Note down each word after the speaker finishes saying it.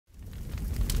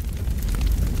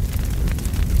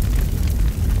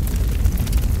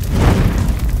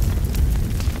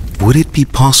Would it be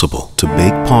possible to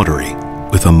bake pottery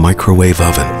with a microwave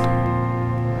oven?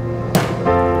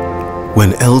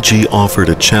 When LG offered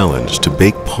a challenge to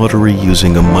bake pottery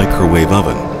using a microwave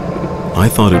oven, I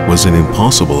thought it was an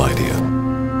impossible idea.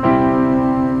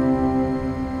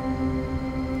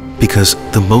 Because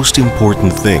the most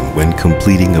important thing when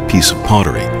completing a piece of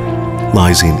pottery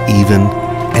lies in even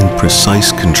and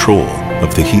precise control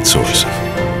of the heat source.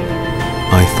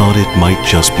 I thought it might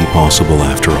just be possible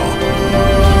after all.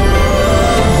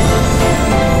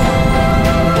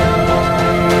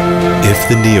 If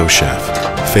the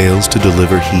NeoChef fails to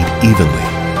deliver heat evenly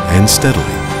and steadily,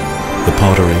 the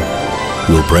pottery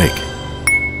will break.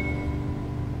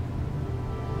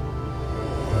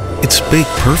 It's baked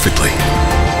perfectly.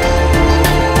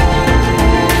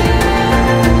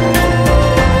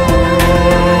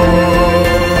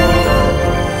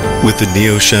 With the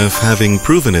NeoChef having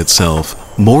proven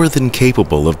itself more than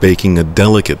capable of baking a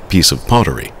delicate piece of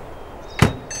pottery,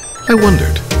 I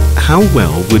wondered, how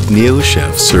well would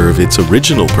NeoChef serve its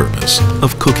original purpose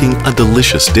of cooking a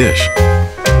delicious dish?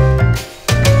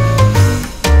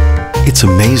 It's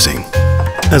amazing.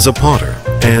 As a potter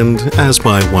and as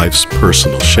my wife's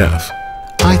personal chef,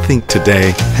 I think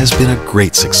today has been a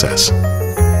great success.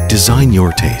 Design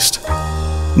your taste.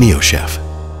 NeoChef.